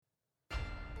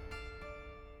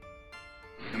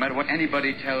No matter what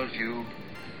anybody tells you,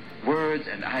 words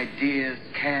and ideas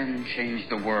can change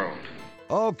the world.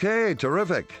 Okay,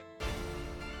 terrific.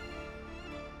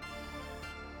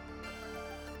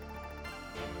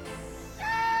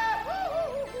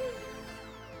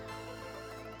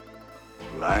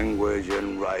 Language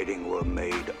and writing were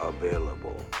made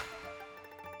available.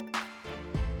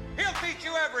 He'll teach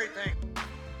you everything.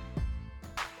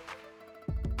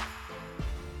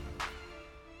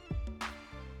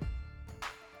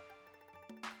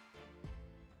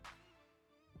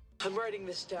 I'm writing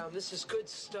this down. This is good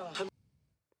stuff.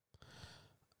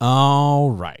 All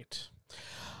right.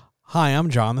 Hi, I'm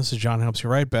John. This is John Helps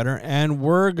You Write Better, and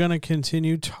we're going to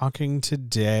continue talking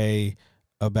today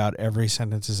about every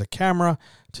sentence is a camera.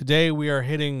 Today we are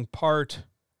hitting part,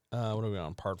 what are we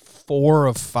on, part 4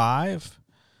 of 5.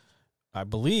 I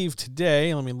believe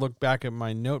today, let me look back at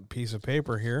my note piece of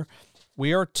paper here,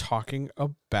 we are talking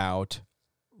about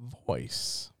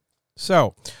voice.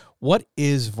 So, what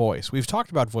is voice? We've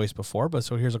talked about voice before, but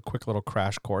so here's a quick little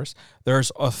crash course.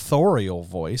 There's authorial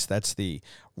voice. That's the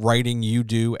writing you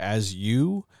do as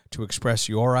you to express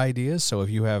your ideas. So if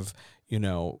you have,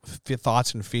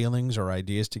 thoughts and feelings or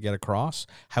ideas to get across,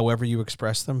 however you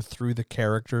express them through the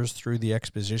characters, through the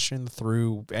exposition,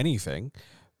 through anything,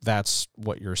 that's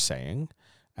what you're saying,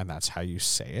 and that's how you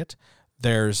say it.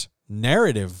 There's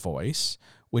narrative voice,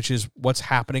 which is what's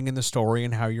happening in the story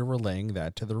and how you're relaying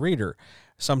that to the reader.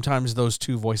 Sometimes those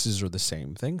two voices are the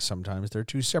same thing. Sometimes they're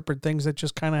two separate things that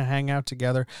just kind of hang out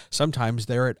together. Sometimes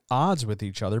they're at odds with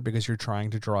each other because you're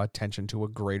trying to draw attention to a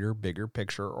greater, bigger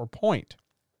picture or point.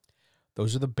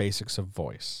 Those are the basics of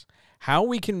voice. How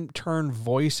we can turn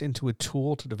voice into a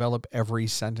tool to develop every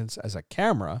sentence as a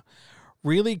camera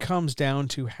really comes down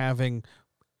to having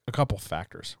a couple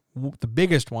factors. The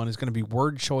biggest one is going to be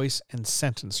word choice and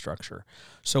sentence structure.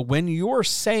 So when you're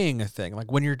saying a thing,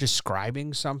 like when you're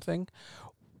describing something,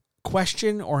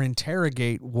 question or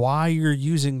interrogate why you're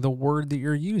using the word that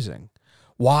you're using.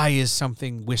 Why is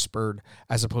something whispered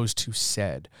as opposed to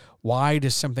said? Why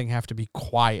does something have to be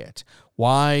quiet?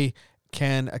 Why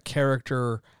can a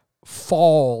character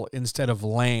fall instead of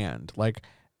land? Like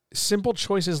simple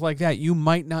choices like that, you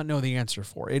might not know the answer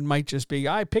for. It might just be,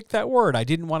 I picked that word. I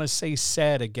didn't want to say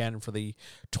said again for the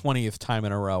 20th time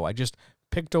in a row. I just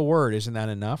picked a word. Isn't that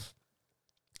enough?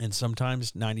 And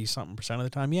sometimes 90-something% of the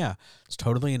time, yeah, it's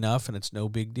totally enough and it's no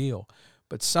big deal.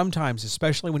 But sometimes,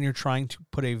 especially when you're trying to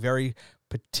put a very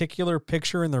particular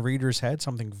picture in the reader's head,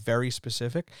 something very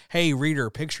specific. Hey, reader,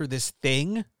 picture this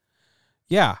thing.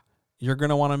 Yeah, you're going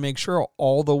to want to make sure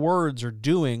all the words are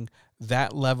doing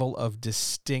that level of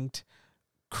distinct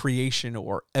creation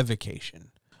or evocation.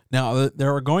 Now,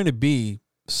 there are going to be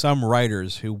some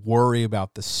writers who worry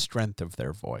about the strength of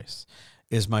their voice.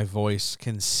 Is my voice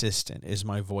consistent? Is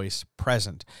my voice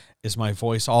present? Is my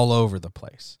voice all over the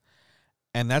place?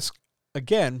 And that's,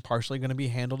 again, partially going to be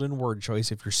handled in word choice.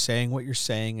 If you're saying what you're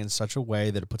saying in such a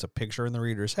way that it puts a picture in the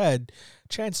reader's head,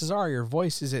 chances are your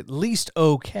voice is at least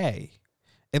okay,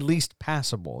 at least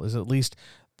passable, is at least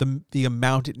the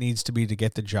amount it needs to be to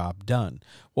get the job done.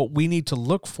 What we need to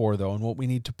look for, though, and what we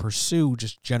need to pursue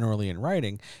just generally in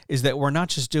writing is that we're not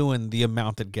just doing the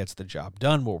amount that gets the job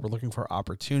done, but we're looking for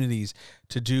opportunities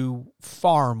to do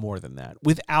far more than that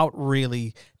without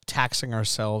really taxing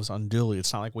ourselves unduly.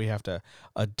 It's not like we have to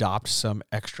adopt some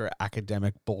extra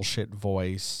academic bullshit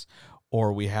voice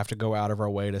or we have to go out of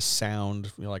our way to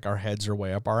sound like our heads are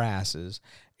way up our asses.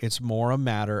 It's more a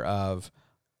matter of,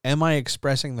 am I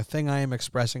expressing the thing I am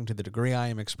expressing to the degree I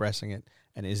am expressing it,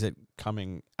 and is it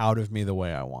coming out of me the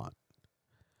way I want?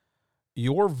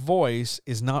 Your voice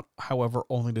is not, however,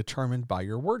 only determined by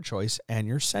your word choice and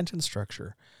your sentence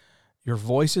structure. Your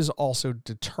voice is also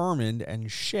determined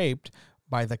and shaped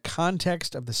by the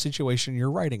context of the situation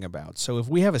you're writing about. So if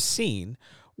we have a scene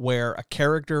where a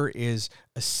character is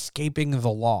escaping the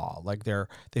law, like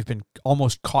they've been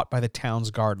almost caught by the town's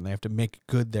guard and they have to make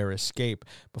good their escape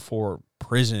before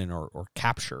prison or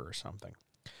capture or something.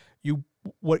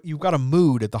 You've got a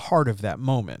mood at the heart of that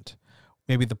moment.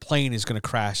 Maybe the plane is going to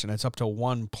crash and it's up to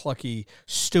one plucky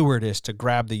stewardess to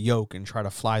grab the yoke and try to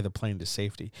fly the plane to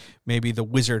safety. Maybe the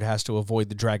wizard has to avoid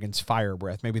the dragon's fire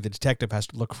breath. Maybe the detective has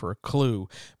to look for a clue.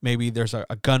 Maybe there's a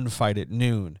gunfight at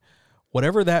noon.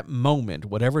 Whatever that moment,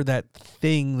 whatever that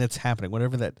thing that's happening,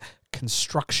 whatever that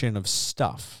construction of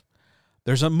stuff,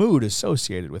 there's a mood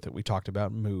associated with it. We talked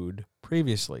about mood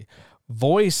previously.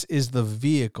 Voice is the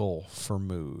vehicle for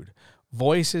mood.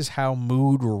 Voice is how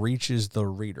mood reaches the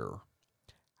reader.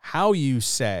 How you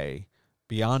say,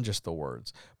 beyond just the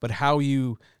words, but how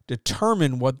you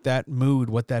determine what that mood,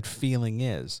 what that feeling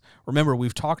is. Remember,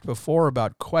 we've talked before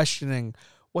about questioning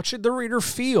what should the reader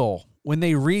feel when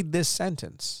they read this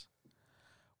sentence,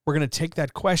 we're going to take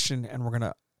that question and we're going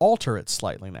to alter it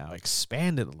slightly now,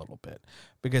 expand it a little bit.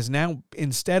 Because now,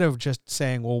 instead of just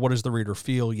saying, well, what does the reader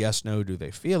feel? Yes, no, do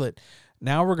they feel it?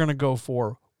 Now we're going to go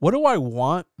for, what do I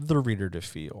want the reader to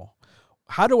feel?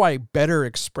 How do I better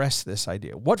express this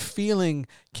idea? What feeling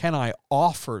can I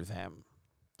offer them?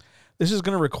 This is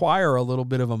going to require a little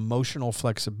bit of emotional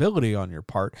flexibility on your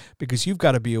part because you've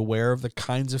got to be aware of the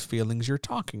kinds of feelings you're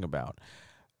talking about.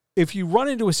 If you run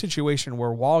into a situation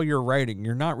where while you're writing,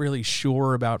 you're not really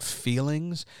sure about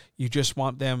feelings, you just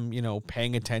want them,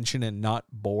 paying attention and not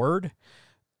bored,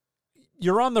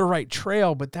 you're on the right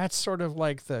trail, but that's sort of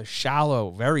like the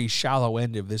shallow, very shallow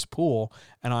end of this pool,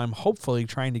 and I'm hopefully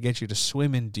trying to get you to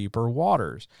swim in deeper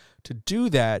waters. To do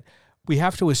that, we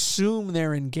have to assume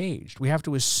they're engaged. We have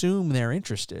to assume they're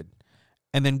interested,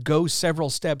 and then go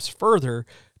several steps further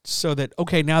so that,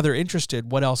 okay, now they're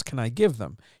interested. What else can I give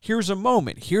them? Here's a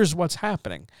moment. Here's what's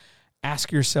happening.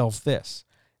 Ask yourself this.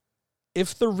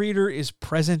 If the reader is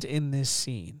present in this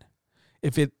scene,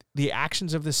 the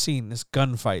actions of the scene, this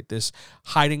gunfight, this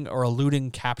hiding or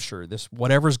eluding capture, this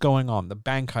whatever's going on, the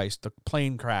bank heist, the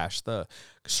plane crash, the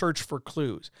search for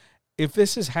clues, if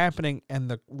this is happening and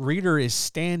the reader is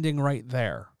standing right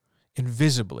there,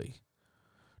 invisibly,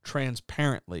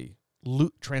 transparently,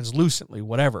 translucently,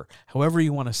 whatever, however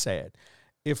you want to say it,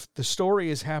 if the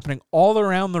story is happening all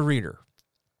around the reader,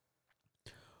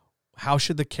 how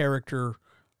should the character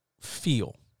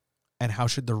feel? And how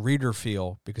should the reader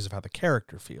feel because of how the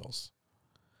character feels?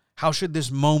 How should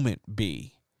this moment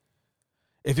be?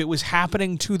 If it was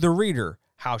happening to the reader,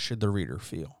 how should the reader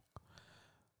feel?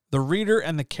 The reader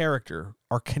and the character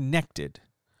are connected,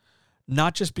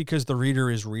 not just because the reader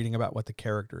is reading about what the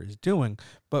character is doing,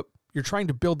 but you're trying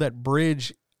to build that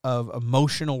bridge of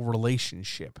emotional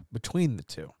relationship between the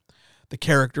two. The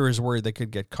character is worried they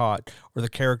could get caught, or the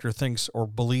character thinks or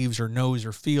believes or knows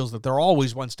or feels that they're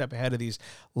always one step ahead of these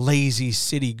lazy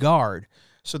city guard.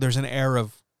 So there's an air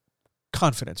of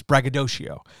confidence,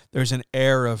 braggadocio. There's an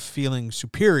air of feeling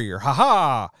superior,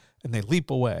 ha-ha, and they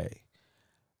leap away.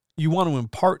 You want to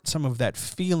impart some of that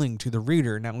feeling to the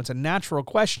reader. Now, it's a natural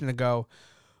question to go,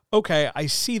 okay, I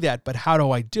see that, but how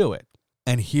do I do it?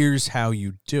 And here's how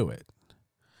you do it.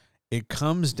 It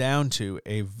comes down to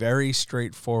a very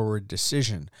straightforward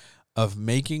decision of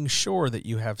making sure that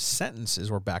you have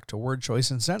sentences, we're back to word choice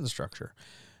and sentence structure,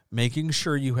 making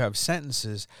sure you have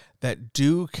sentences that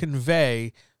do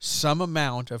convey some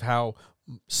amount of how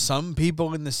some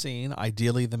people in the scene,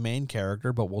 ideally the main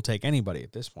character, but we'll take anybody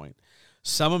at this point,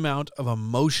 some amount of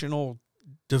emotional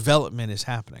development is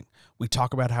happening. We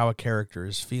talk about how a character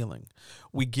is feeling.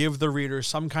 We give the reader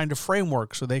some kind of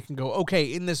framework so they can go,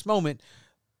 okay, in this moment,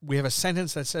 we have a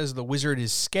sentence that says the wizard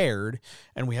is scared,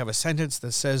 and we have a sentence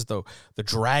that says the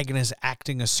dragon is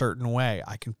acting a certain way.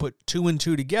 I can put two and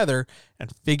two together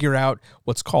and figure out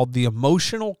what's called the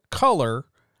emotional color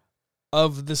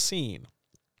of the scene.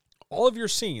 All of your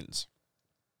scenes,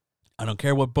 I don't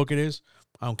care what book it is,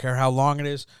 I don't care how long it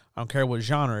is, I don't care what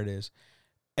genre it is,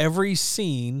 every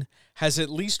scene has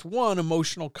at least one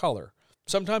emotional color.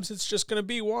 Sometimes it's just going to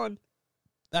be one.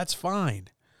 That's fine.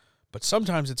 But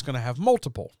sometimes it's going to have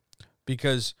multiple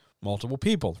because multiple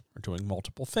people are doing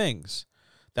multiple things.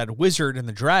 That wizard and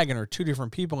the dragon are two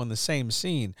different people in the same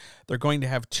scene. They're going to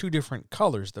have two different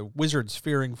colors. The wizard's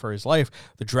fearing for his life.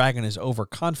 The dragon is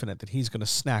overconfident that he's going to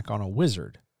snack on a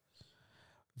wizard.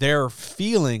 Their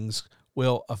feelings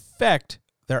will affect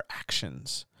their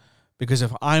actions. Because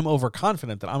if I'm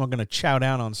overconfident that I'm going to chow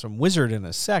down on some wizard in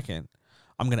a second,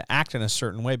 I'm going to act in a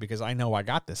certain way because I know I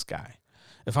got this guy.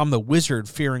 If I'm the wizard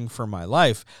fearing for my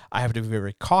life, I have to be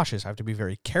very cautious. I have to be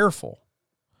very careful.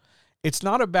 It's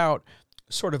not about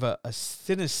sort of a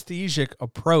synesthesic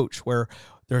approach where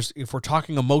if we're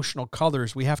talking emotional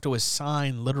colors, we have to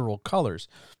assign literal colors.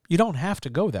 You don't have to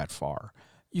go that far.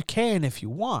 You can if you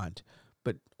want,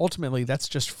 but ultimately that's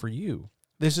just for you.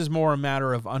 This is more a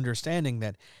matter of understanding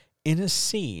that in a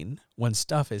scene, when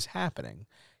stuff is happening,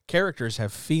 characters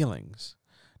have feelings.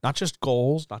 Not just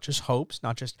goals, not just hopes,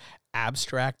 not just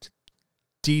abstract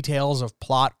details of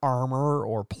plot armor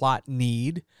or plot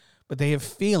need, but they have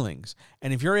feelings.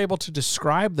 And if you're able to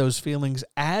describe those feelings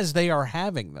as they are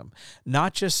having them,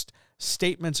 not just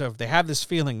statements of, they have this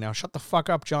feeling, now shut the fuck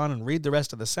up, John, and read the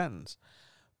rest of the sentence.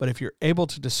 But if you're able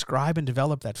to describe and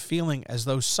develop that feeling as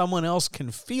though someone else can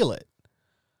feel it.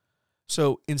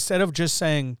 So instead of just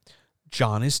saying,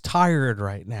 John is tired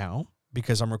right now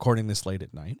because I'm recording this late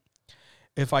at night,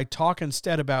 if I talk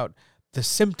instead about the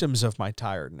symptoms of my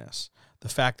tiredness, the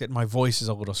fact that my voice is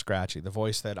a little scratchy, the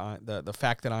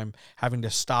fact that I'm having to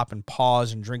stop and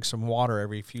pause and drink some water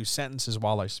every few sentences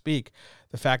while I speak,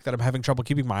 the fact that I'm having trouble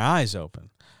keeping my eyes open,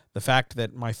 the fact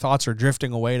that my thoughts are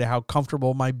drifting away to how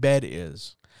comfortable my bed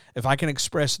is. If I can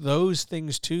express those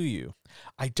things to you,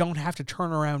 I don't have to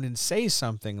turn around and say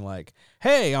something like,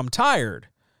 hey, I'm tired.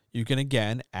 You can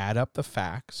again add up the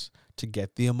facts to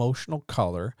get the emotional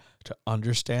color, to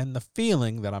understand the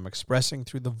feeling that I'm expressing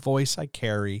through the voice I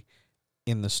carry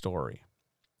in the story.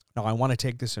 Now, I want to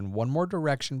take this in one more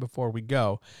direction before we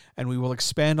go, and we will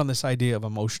expand on this idea of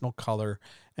emotional color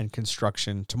and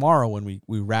construction tomorrow when we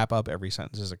wrap up Every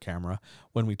Sentence is a Camera,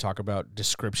 when we talk about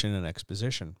description and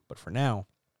exposition. But for now,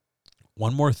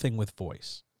 one more thing with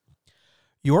voice.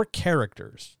 Your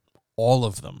characters, all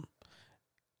of them,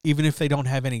 even if they don't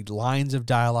have any lines of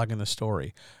dialogue in the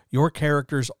story, your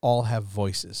characters all have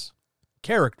voices.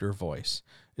 Character voice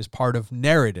is part of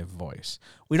narrative voice.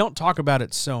 We don't talk about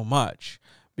it so much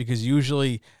because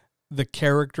usually the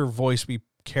character voice we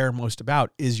care most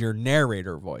about is your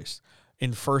narrator voice.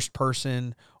 In first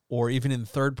person or even in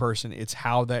third person, it's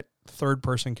how that third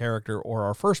person character or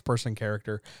our first person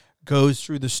character goes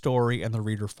through the story and the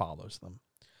reader follows them.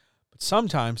 But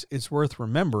sometimes it's worth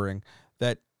remembering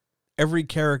that every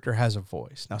character has a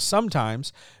voice. Now,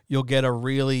 sometimes you'll get a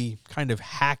really kind of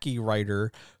hacky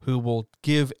writer who will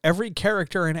give every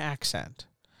character an accent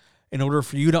in order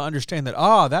for you to understand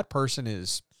that, that person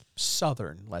is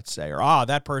Southern, let's say, or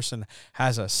that person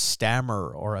has a stammer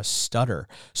or a stutter.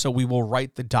 So we will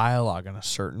write the dialogue in a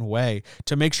certain way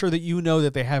to make sure that you know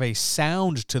that they have a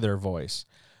sound to their voice,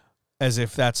 as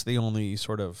if that's the only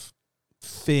sort of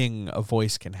thing a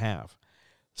voice can have.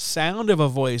 Sound of a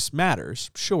voice matters,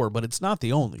 sure, but it's not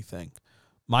the only thing.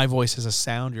 My voice has a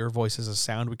sound, your voice has a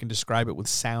sound. We can describe it with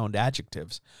sound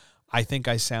adjectives. I think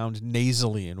I sound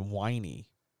nasally and whiny.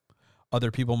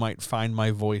 Other people might find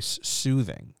my voice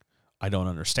soothing. I don't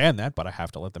understand that, but I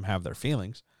have to let them have their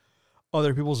feelings.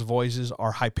 Other people's voices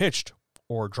are high-pitched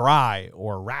or dry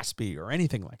or raspy or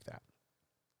anything like that.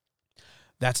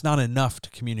 That's not enough to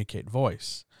communicate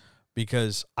voice,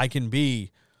 because I can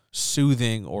be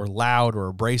soothing or loud or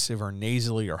abrasive or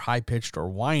nasally or high-pitched or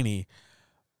whiny,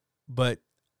 but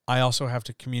I also have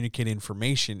to communicate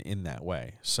information in that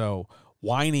way. So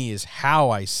whiny is how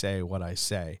I say what I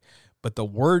say, but the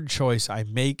word choice I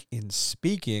make in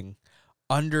speaking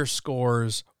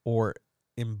underscores or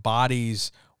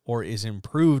embodies or is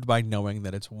improved by knowing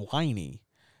that it's whiny.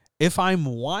 If I'm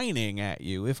whining at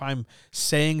you, if I'm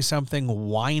saying something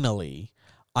whinily,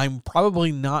 I'm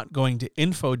probably not going to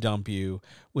info dump you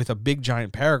with a big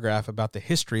giant paragraph about the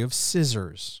history of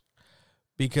scissors,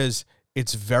 because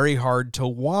it's very hard to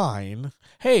whine,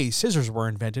 hey, scissors were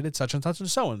invented at such and such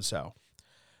and so,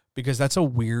 because that's a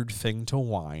weird thing to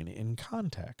whine in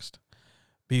context.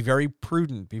 Be very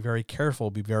prudent, be very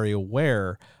careful, be very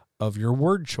aware of your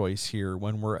word choice here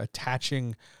when we're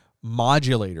attaching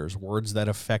modulators, words that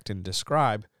affect and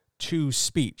describe, to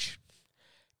speech.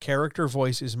 Character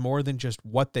voice is more than just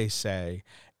what they say.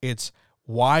 It's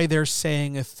why they're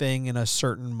saying a thing in a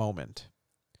certain moment.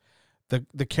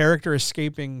 The character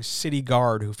escaping city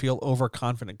guard who feel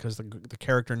overconfident because the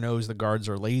character knows the guards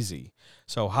are lazy.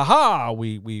 So,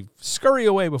 we scurry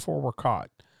away before we're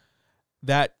caught.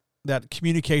 That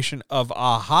communication of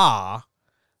aha,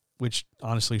 which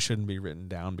honestly shouldn't be written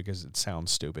down because it sounds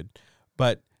stupid,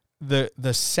 but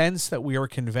the sense that we are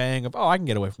conveying of, I can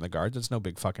get away from the guards, it's no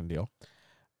big fucking deal.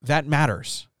 That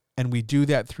matters. And we do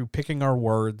that through picking our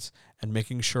words and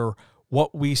making sure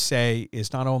what we say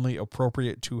is not only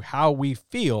appropriate to how we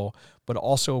feel, but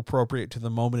also appropriate to the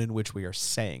moment in which we are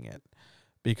saying it.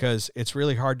 Because it's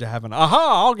really hard to have an,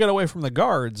 I'll get away from the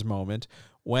guards moment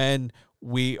when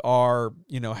we are,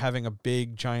 having a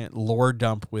big giant lore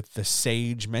dump with the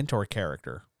sage mentor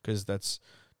character. Because that's,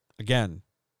 again,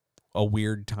 a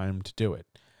weird time to do it.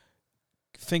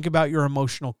 Think about your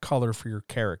emotional color for your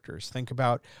characters. Think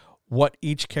about what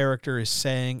each character is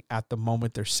saying at the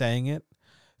moment they're saying it.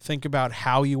 Think about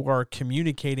how you are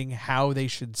communicating how they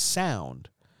should sound.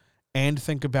 And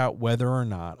think about whether or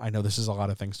not, I know this is a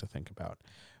lot of things to think about,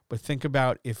 but think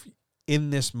about if in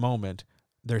this moment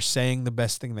they're saying the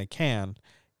best thing they can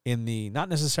in the not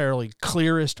necessarily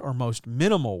clearest or most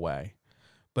minimal way,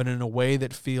 but in a way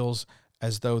that feels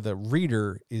as though the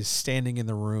reader is standing in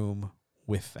the room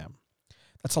with them.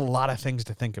 That's a lot of things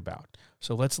to think about.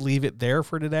 So let's leave it there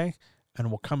for today, and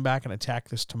we'll come back and attack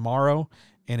this tomorrow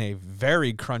in a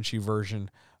very crunchy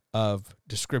version of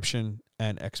description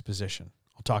and exposition.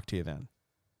 I'll talk to you then.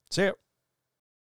 See ya.